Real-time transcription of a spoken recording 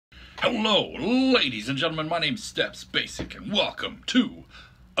Hello, ladies and gentlemen, my name's StepsBasic, and welcome to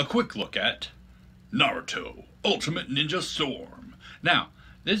a quick look at Naruto Ultimate Ninja Storm. Now,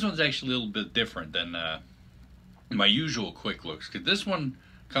 this one's actually a little bit different than my usual quick looks, because this one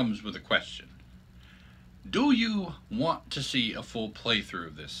comes with a question. Do you want to see a full playthrough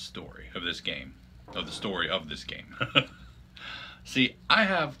of this story, of this game? Of the story of this game. See, I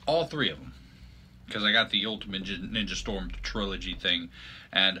have all three of them, because I got the Ultimate Ninja Storm trilogy thing,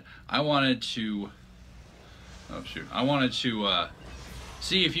 and I wanted to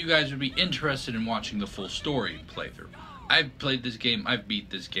see if you guys would be interested in watching the full story playthrough. I've played this game, I've beat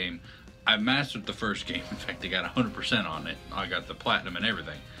this game, I've mastered the first game. In fact, I got 100% on it. I got the platinum and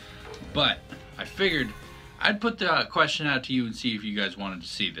everything. But I figured I'd put the question out to you and see if you guys wanted to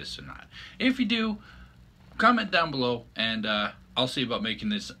see this or not. If you do, comment down below, and I'll see about making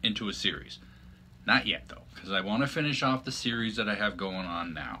this into a series. Not yet, though, because I want to finish off the series that I have going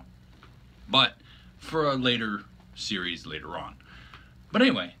on now. But for a later series later on. But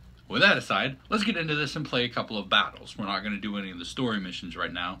anyway, with that aside, let's get into this and play a couple of battles. We're not going to do any of the story missions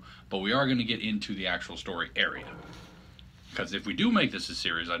right now, but we are going to get into the actual story area. Because if we do make this a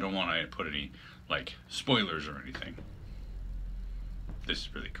series, I don't want to put any, like, spoilers or anything. This is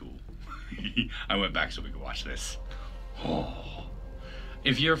really cool. I went back so we could watch this. Oh.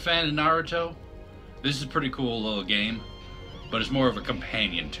 If you're a fan of Naruto, this is a pretty cool little game, but it's more of a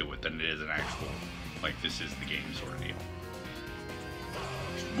companion to it than it is an actual, like, this is the game sort of deal.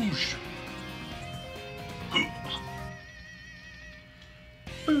 Whoosh.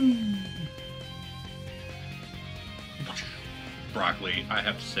 Boom. Broccoli, I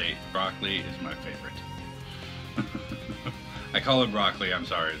have to say, broccoli is my favorite. I call it broccoli, I'm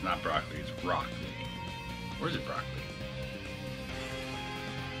sorry, it's not broccoli, it's broccoli. Or is it broccoli?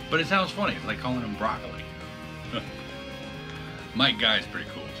 But it sounds funny, it's like calling him broccoli. Mike Guy's pretty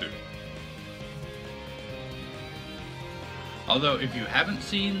cool too. Although, if you haven't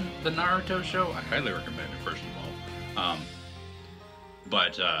seen the Naruto show, I highly recommend it, first of all.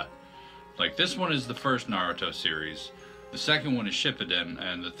 Like, this one is the first Naruto series. The second one is Shippuden,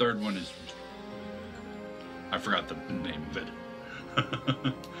 and the third one is... I forgot the name of it.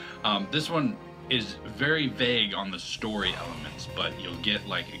 This one is very vague on the story elements, but you'll get,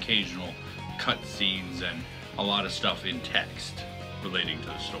 like, occasional cutscenes and a lot of stuff in text relating to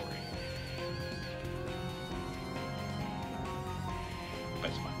the story.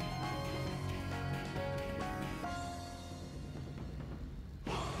 That's fine.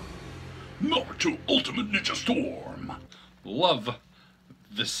 Naruto Ultimate Ninja Storm! Love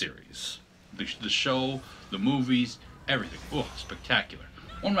the series. The show, the movies, everything. Oh, spectacular.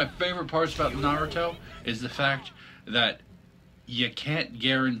 One of my favorite parts about Naruto is the fact that you can't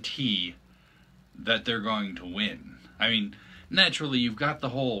guarantee that they're going to win. I mean, naturally, you've got the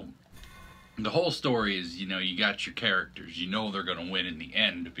whole story is, you know, you got your characters. You know they're going to win in the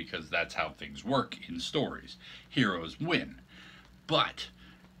end because that's how things work in stories. Heroes win. But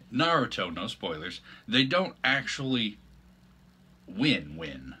Naruto, no spoilers, they don't actually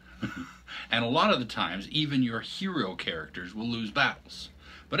win. And a lot of the times, even your hero characters will lose battles.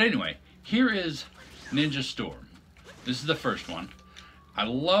 But anyway, here is Ninja Storm. This is the first one. I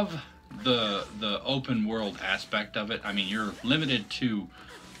love the open world aspect of it. I mean, you're limited to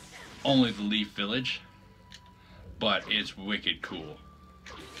only the Leaf Village, but it's wicked cool.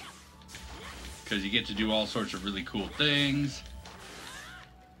 Because you get to do all sorts of really cool things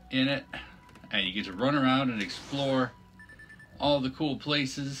in it. And you get to run around and explore all the cool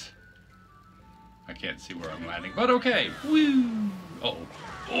places. I can't see where I'm landing, but okay. Woo! Uh-oh.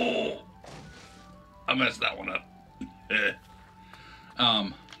 Oh! I messed that one up.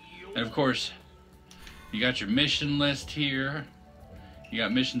 And of course, you got your mission list here. You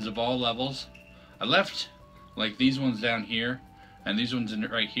got missions of all levels. I left, like, these ones down here, and these ones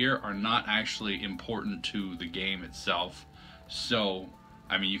right here are not actually important to the game itself. So,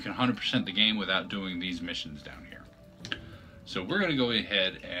 I mean, you can 100% the game without doing these missions down here. So we're going to go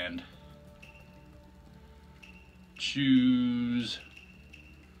ahead and choose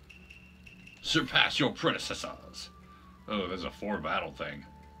Surpass Your Predecessors. Oh, there's a 4-battle thing.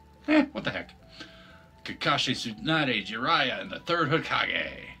 What the heck? Kakashi, Tsunade, Jiraiya, and the 3rd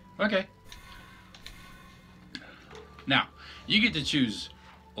Hokage. Okay. Now, you get to choose,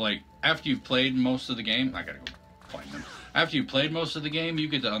 like, after you've played most of the game, I gotta go find them. After you've played most of the game, you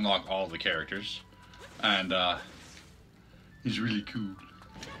get to unlock all the characters. And, it's really cool.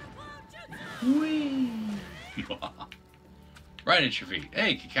 Whee! Right at your feet.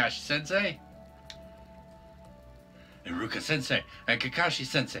 Hey, Kakashi-sensei. Iruka-sensei and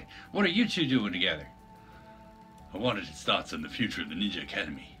Kakashi-sensei, what are you two doing together? I wanted his thoughts on the future of the Ninja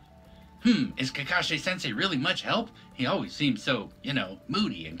Academy. Is Kakashi-sensei really much help? He always seems so,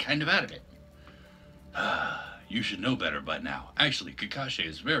 moody and kind of out of it. You should know better by now. Actually, Kakashi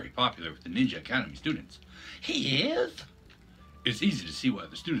is very popular with the Ninja Academy students. He is? It's easy to see why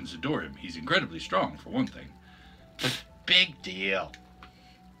the students adore him. He's incredibly strong, for one thing. Big deal.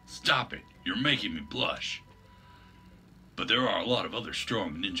 Stop it. You're making me blush. But there are a lot of other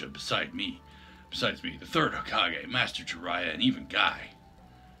strong ninja besides me, the third Hokage, Master Jiraiya, and even Guy.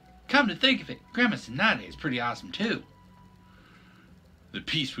 Come to think of it, Grandma Tsunade is pretty awesome too. The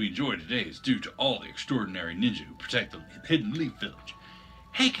peace we enjoy today is due to all the extraordinary ninja who protect the Hidden Leaf Village.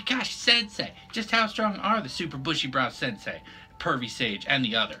 Hey Kakashi-sensei, just how strong are the Super Bushy Brow Sensei, Pervy Sage, and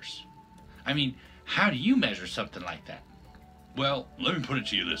the others? I mean, how do you measure something like that? Well, let me put it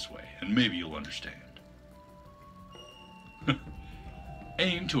to you this way, and maybe you'll understand.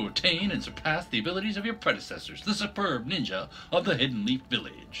 Aim to attain and surpass the abilities of your predecessors, the superb ninja of the Hidden Leaf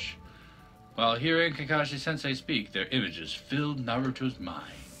Village. While hearing Kakashi-sensei speak, their images filled Naruto's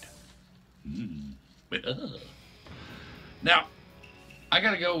mind. Now, I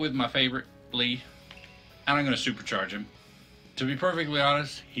gotta go with my favorite, Lee, and I'm gonna supercharge him. To be perfectly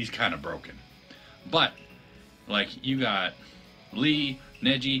honest, he's kind of broken. But, you got Lee,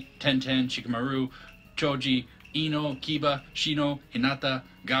 Neji, Tenten, Shikamaru, Choji, Ino, Kiba, Shino, Hinata,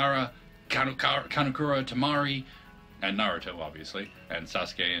 Gaara, Kanokura, Tamari, and Naruto, obviously, and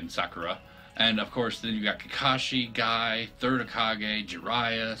Sasuke and Sakura. And, of course, then you got Kakashi, Guy, Third Hokage,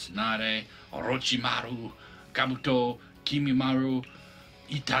 Jiraiya, Tsunade, Orochimaru, Kabuto, Kimimaru,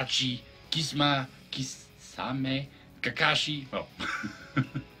 Itachi, Kisame, Kakashi,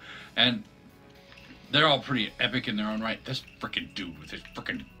 and they're all pretty epic in their own right. This frickin' dude with his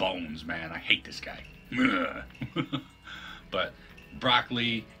frickin' bones, man. I hate this guy. But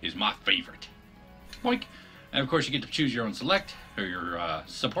Broccoli is my favorite. Boink. And of course you get to choose your own select, or your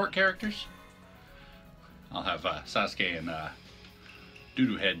support characters. I'll have Sasuke and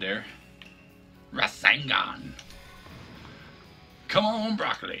Doodoo Head there. Rasengan. Come on,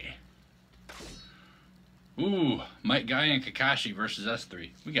 Broccoli. Ooh, Might Guy and Kakashi versus us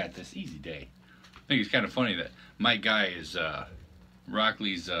three. We got this easy day. I think it's kind of funny that Might Guy is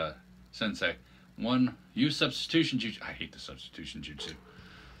Broccoli's sensei. One, use substitution jutsu. I hate the substitution jutsu.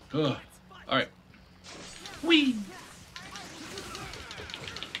 Ugh. Alright. Whee!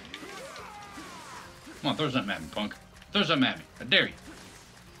 Come on, throw something at me, punk. Throw something at me. I dare you.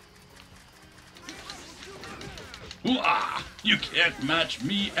 Ooh-ah! You can't match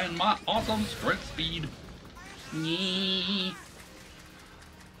me and my awesome sprint speed. Nyee.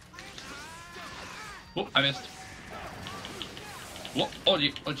 Oh, I missed. Whoa,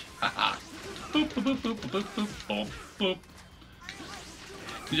 oji, haha. Boop, boop, boop, boop, boop, boop, boop, boop.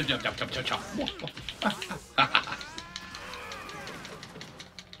 Jump, jump, jump, jump, jump, jump.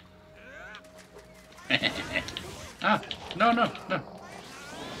 Ah, no, no, no.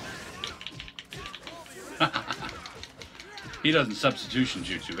 He doesn't substitution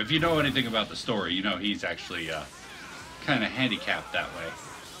jutsu. If you know anything about the story, you know he's actually kind of handicapped that way.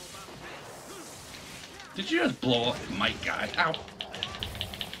 Did you just blow up Might Guy? Ow.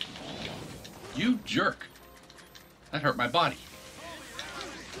 You jerk. That hurt my body.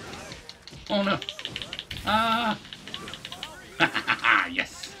 Oh no. Ah.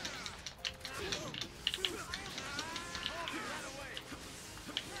 Yes.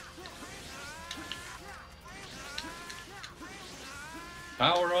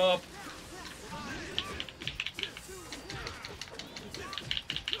 Power up.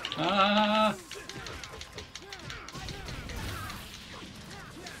 Ah.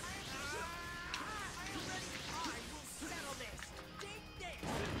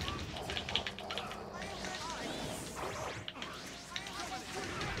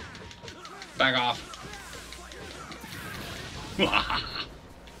 Back off.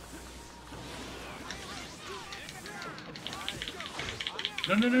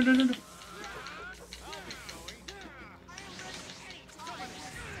 No, no, no, no, no, no.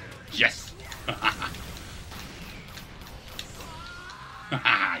 Yes.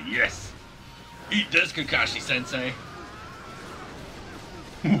 Yes. Eat this, Kakashi-sensei.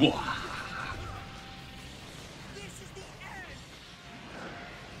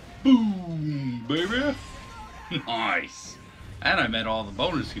 Boom, baby. Nice. And I met all the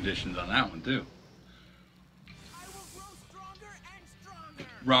bonus conditions on that one, too.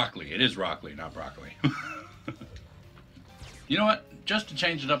 Broccoli. It is Broccoli, not broccoli. You know what? Just to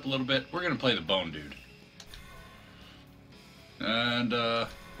change it up a little bit, we're going to play the Bone Dude. And,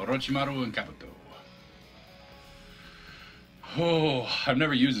 Orochimaru and Kabuto. Oh, I've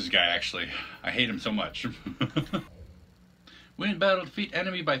never used this guy, actually. I hate him so much. Win battle, defeat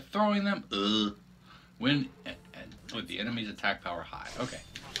enemy by throwing them. Win with the enemy's attack power high. Okay.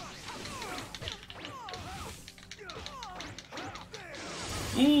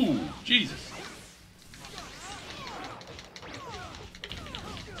 Ooh, Jesus.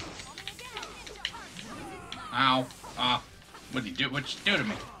 Ow. What'd he do? What'd you do to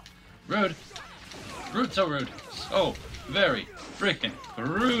me? Rude. Rude, so rude. So very freaking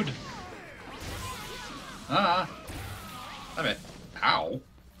rude. I bet. Ow.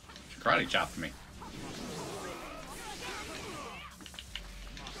 She karate chopped me.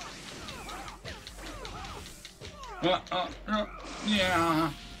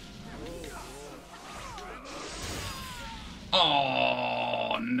 Yeah.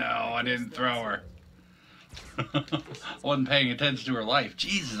 Oh, no, I didn't throw her. I wasn't paying attention to her life.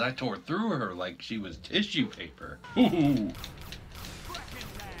 Jesus, I tore through her like she was tissue paper. Ooh.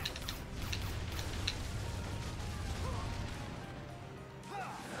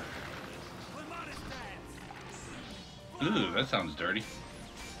 Ooh, that sounds dirty.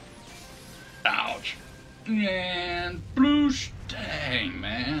 Ouch. And bloosh. Dang,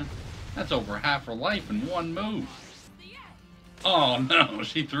 man. That's over half her life in one move. Oh no,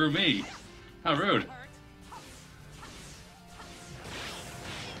 she threw me. How rude.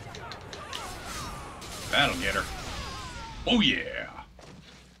 That'll get her. Oh yeah.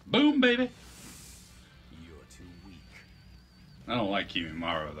 Boom, baby. You're too weak. I don't like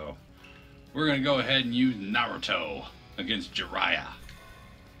Kimimaro though. We're gonna go ahead and use Naruto against Jiraiya.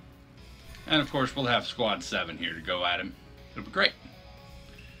 And of course we'll have Squad 7 here to go at him. It'll be great.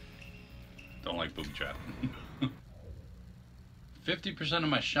 Don't like booby trap. 50% of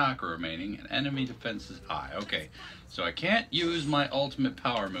my chakra remaining and enemy defense is high. Okay, so I can't use my ultimate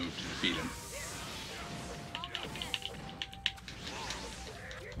power move to defeat him.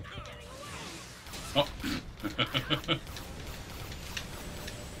 Oh.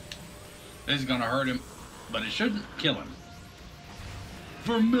 This is gonna hurt him, but it shouldn't kill him.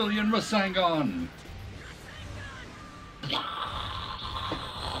 Vermilion Rasengan!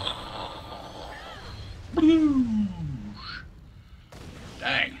 Bloosh!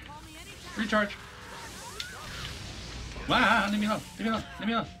 Dang. Recharge. Wow, leave me alone, leave me alone, leave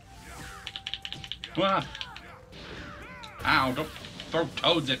me alone. Wow. Ow, don't throw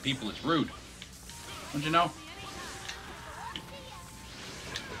toads at people, it's rude. Don't you know?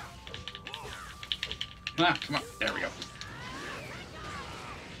 Ah, come on. There we go.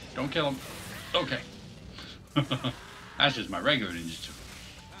 Don't kill him. Okay. That's just my regular ninjutsu.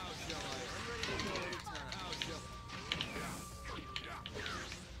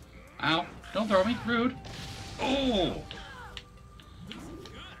 Ow. Don't throw me. Rude. Oh.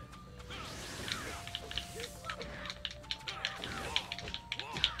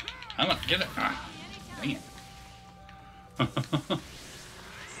 I'm gonna get it. Ah. Dang it.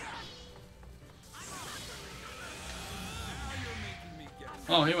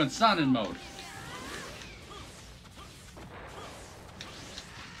 Oh, he went Sonic mode.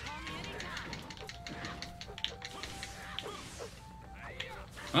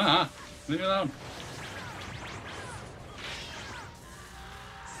 Leave me alone.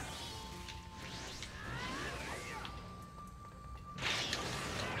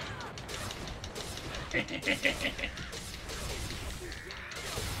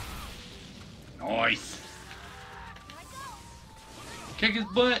 Nice. Kick his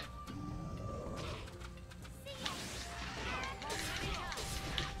butt.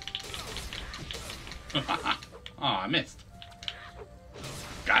 Oh, I missed.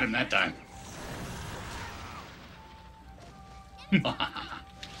 Got him that time.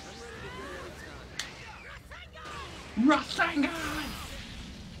 Rasengan!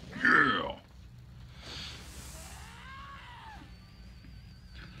 Yeah.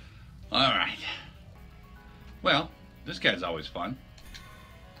 Alright. Well, this guy's always fun.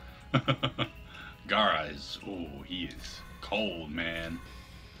 Gara is, oh, he is cold, man.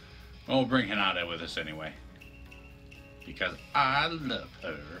 Well, we'll bring Hinata with us anyway. Because I love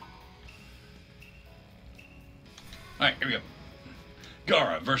her. Alright, here we go.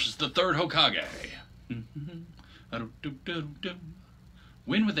 Gara versus the third Hokage.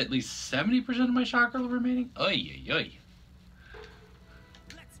 Win with at least 70% of my chakra remaining? Oy, oy, oy.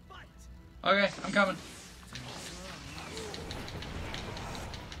 Okay, I'm coming.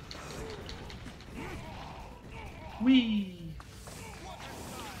 Whee!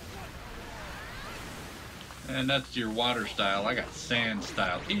 And that's your water style. I got sand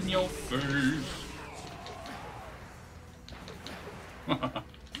style. In your face.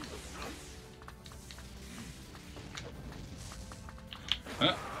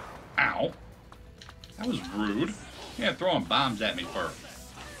 Ow. That was rude. Yeah, throwing bombs at me for.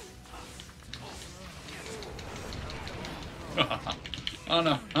 Oh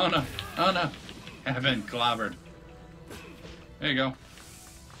no, oh no, oh no. I've been clobbered. There you go.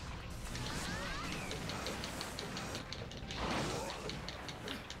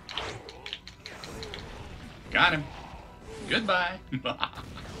 Got him. Goodbye.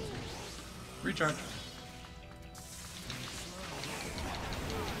 Recharge.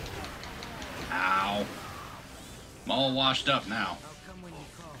 Ow. I'm all washed up now.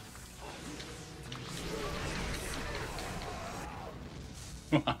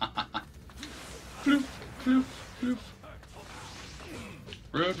 Floof, floof, floof.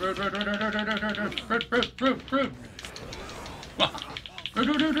 Root, root, root, root, root, root, root, root, root, root, root, root. Root,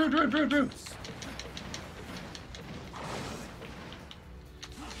 root, root, root, root, root, root.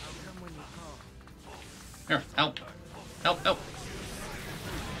 Here, help. Help, help.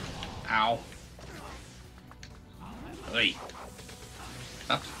 Ow. Hey.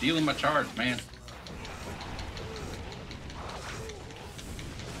 Stop stealing my charge, man.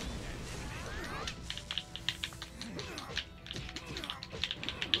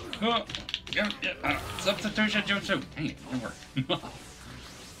 Oh, yeah, substitution jutsu. Dang it, didn't work. Come on,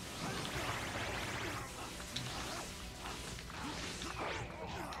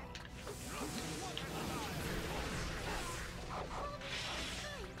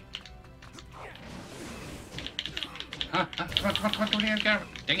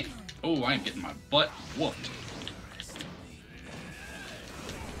 dang it. Oh, I am getting my butt whooped.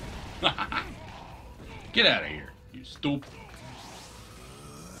 Get out of here, you stupid.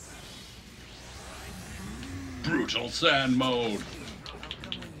 Brutal sand mode.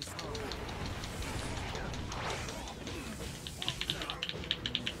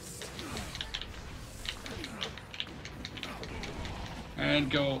 And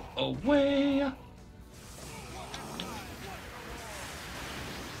go away.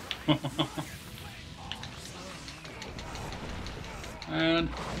 And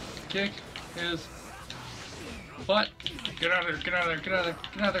kick his butt. Get out of there, get out of there, get out of there,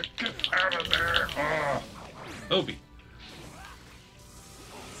 get out of there, get out of there. Oh. Obi.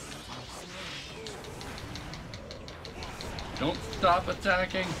 Don't stop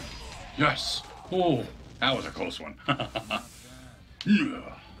attacking. Yes. Oh, that was a close one.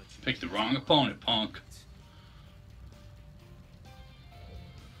 Picked the wrong opponent, punk.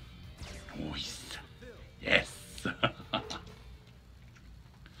 Nice. Yes.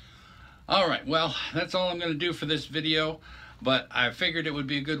 Alright, well, that's all I'm going to do for this video, but I figured it would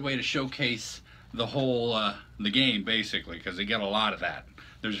be a good way to showcase the whole, the game, basically, because they get a lot of that.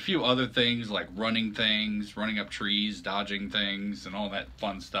 There's a few other things, like running things, running up trees, dodging things, and all that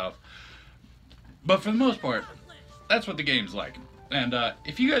fun stuff. But for the most part, that's what the game's like. And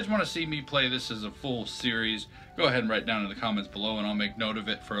if you guys want to see me play this as a full series, go ahead and write down in the comments below, and I'll make note of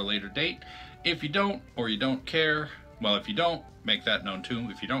it for a later date. If you don't, or you don't care, well, if you don't, make that known too.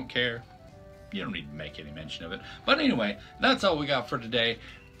 If you don't care, you don't need to make any mention of it. But anyway, that's all we got for today.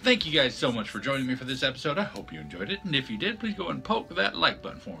 Thank you guys so much for joining me for this episode. I hope you enjoyed it. And if you did, please go and poke that like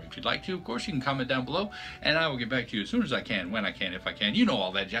button for me. If you'd like to, of course, you can comment down below. And I will get back to you as soon as I can, when I can, if I can. You know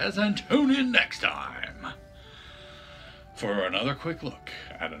all that jazz. And tune in next time for another quick look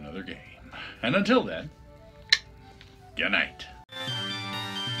at another game. And until then, good night.